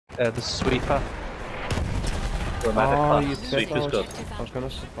the sweeper. The medic class. Sweeper's good. I was gonna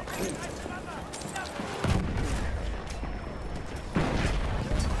sit back.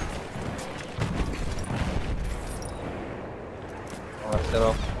 Oh, let's get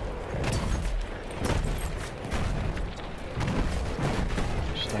off.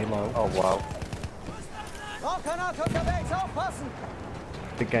 Stay low. Oh wow.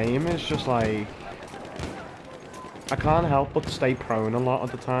 The game is just like... I can't help but stay prone a lot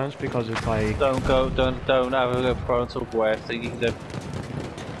of the times because it's like... Don't ever go prone to the worst thing you can do.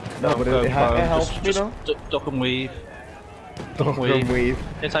 No, but it helps me though. Duck and weave. Duck and weave.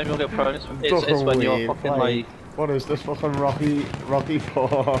 Anytime you get prone, it's when you're fucking like... What is this fucking Rocky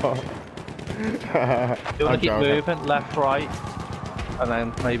 4? You wanna keep moving, left, right, and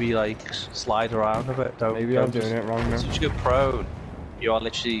then maybe like slide around a bit. Maybe I'm doing it wrong now. Since you go prone, you are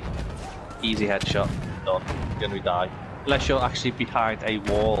literally easy headshot, done. You're gonna die. Unless you're actually behind a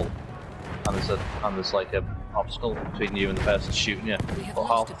wall and there's like an obstacle between you and the person shooting you. But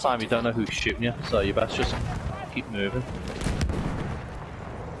half the time you don't know who's shooting you, so you best just keep moving.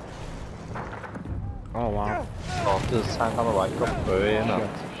 Oh wow. Oh, there's a tank on the right coming through here now.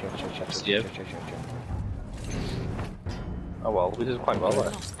 Shit. Oh well, we did quite well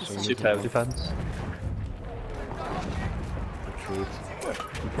there. Superb defense. Retreat.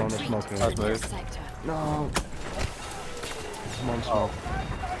 I'm throwing a smoke in. Nice move. No! Come on, smoke.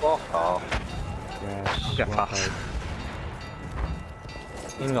 Fuck off. Yes. Get well fast.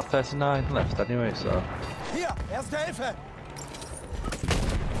 You only got 39 left anyway, so... Hier, erste Hilfe!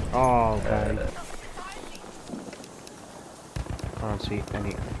 Oh, okay. Can't see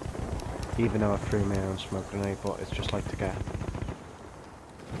any... Even though I threw my own smoke grenade, but it's just like to get...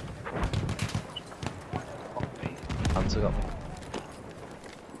 Hands got me.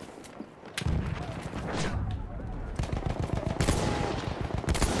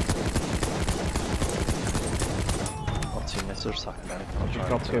 Teammates are attacking me. You've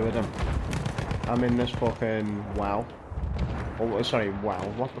got two of them. I'm in this fucking wow. Oh, sorry, wow.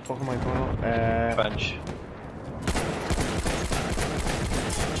 What the fuck am I going on? Bench.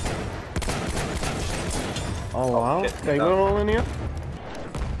 Oh wow, shit, they were all in here?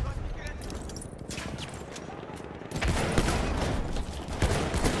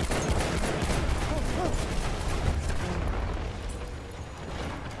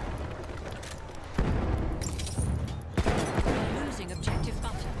 Losing objective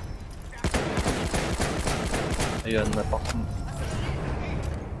button. Are you in the bottom?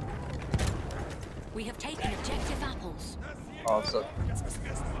 We have taken objective apples. Oh, so...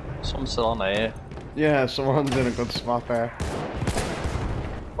 Someone's still on here. Yeah, someone's in a good spot there.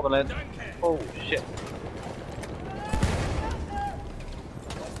 Coming in. Oh shit.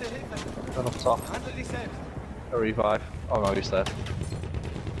 Got up top. A revive. Oh no, he's dead.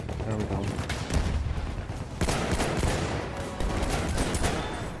 There we go.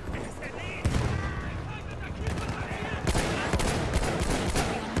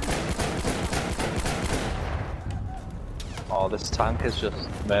 Oh, this tank is just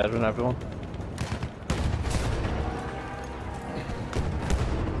murdering everyone.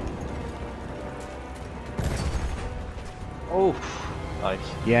 Oh, nice.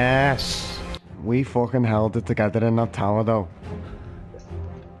 Yes! We fucking held it together in that tower though.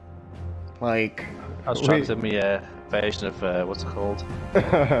 Like... I was trying to do my version of, what's it called?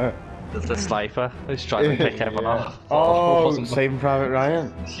 the sniper. I was trying to pick everyone off. Oh, Saving Private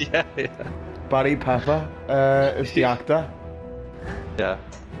Ryan. Yeah, yeah. Barry Pepper is the actor. Yeah.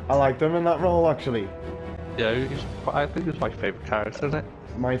 I liked him in that role actually. Yeah, I think he was my favourite character in it.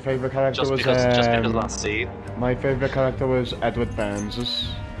 My favourite character Just was because of that scene. my favourite character was Edward Burns's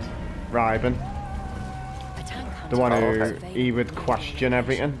Ryben. The one who he would question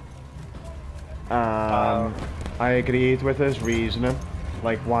everything. I agreed with his reasoning.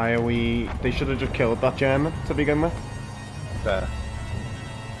 Like, why are we... They should have just killed that German to begin with. Fair.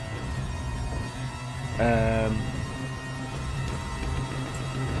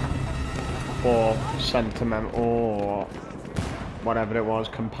 Or sentiment or whatever it was,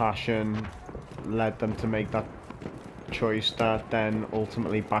 compassion led them to make that choice that then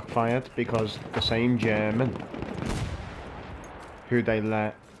ultimately backfired, because the same German who they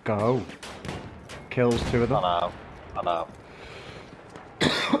let go kills two of them. I know.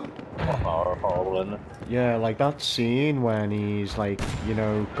 Horrible, isn't it? Yeah, like that scene when he's like, you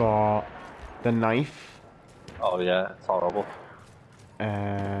know, got the knife. Oh yeah, it's horrible.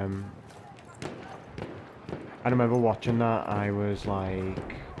 I remember watching that. I was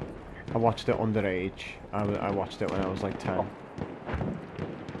like, I watched it underage. I watched it when I was like 10.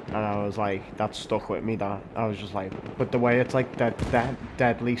 and I was like, that stuck with me. That I was just like, but the way it's like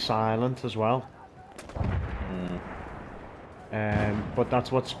deadly silent as well. But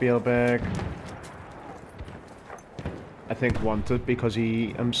that's what Spielberg, I think, wanted, because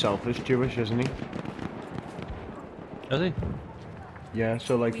he himself is Jewish, isn't he? Is he? Yeah,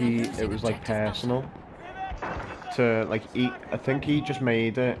 so like it was like personal to like I think he just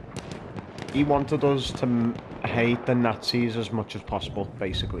made it. He wanted us to hate the Nazis as much as possible,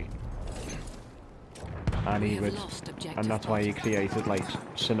 basically. And and that's why he created like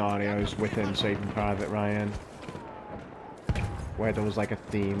scenarios within Saving Private Ryan where there was like a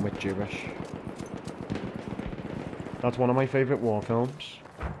theme with Jewish. That's one of my favourite war films.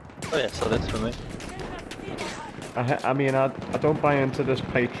 Oh yeah, so that's for me. I mean, I don't buy into this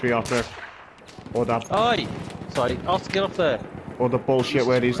patriotic or that. Oi! Sorry, I'll get up there. Or the bullshit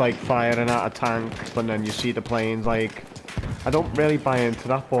where he's like firing at a tank, and then you see the planes. Like, I don't really buy into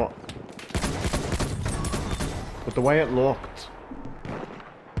that, but the way it looked.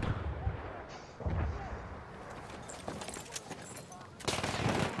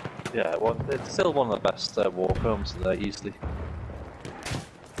 Yeah, well, it's still one of the best war films there, easily.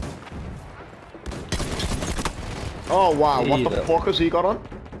 Oh wow, what the Either. fuck has he got on?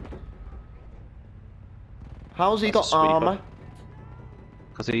 How's he got armor?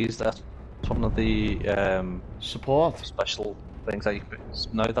 Because that's one of the Support. special things that you...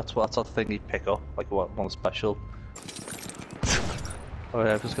 No, that's the thing you pick up, like one special. Oh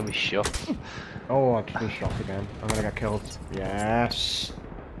yeah, I'm just gonna be shot. Oh, I've just been shot again. I'm gonna get killed. Yes.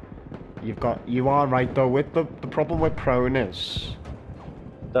 You are right though. With the problem with prone is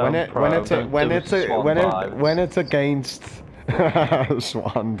when it's against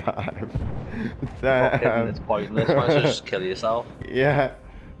swan dive. It's pointless. Might as well just kill yourself. Yeah,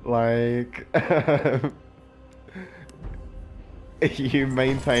 like you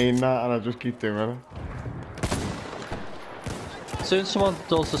maintain that, and I just keep doing it. As soon as someone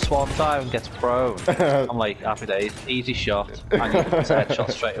does the swan dive and gets prone, I'm like, happy days, easy shot, and you get a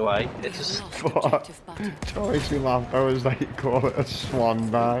headshot straight away. It's just... It makes me laugh though, is that you call it a swan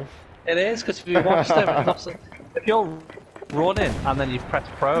dive. It is, because if you watch them, if you're running and then you press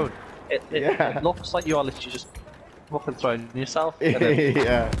prone, it looks like you are literally just fucking throwing yourself. And then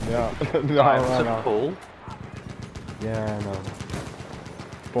yeah. No. Cool. Yeah, I know.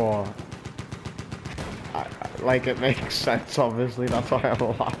 But like, it makes sense, obviously. That's why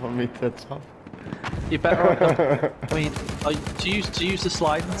I'm laughing my tits off. You better. I mean, do you use the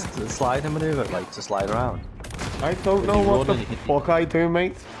sliding maneuver, like to slide around? I don't know what the fuck I do,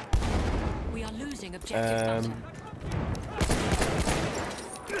 mate. We are losing objective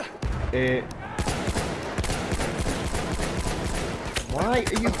Why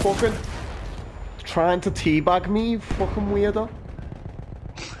are you fucking trying to teabag me, you fucking weirdo?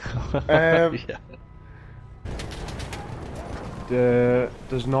 Yeah.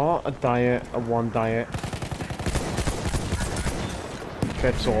 There's not a one diet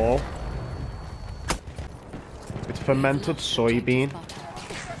fits all. It's fermented soybean,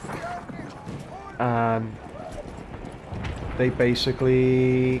 and they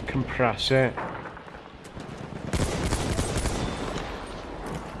basically compress it.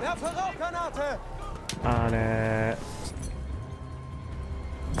 And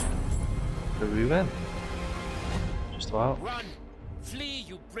Who we win? Just about. Run! Flee,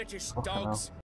 you British dogs!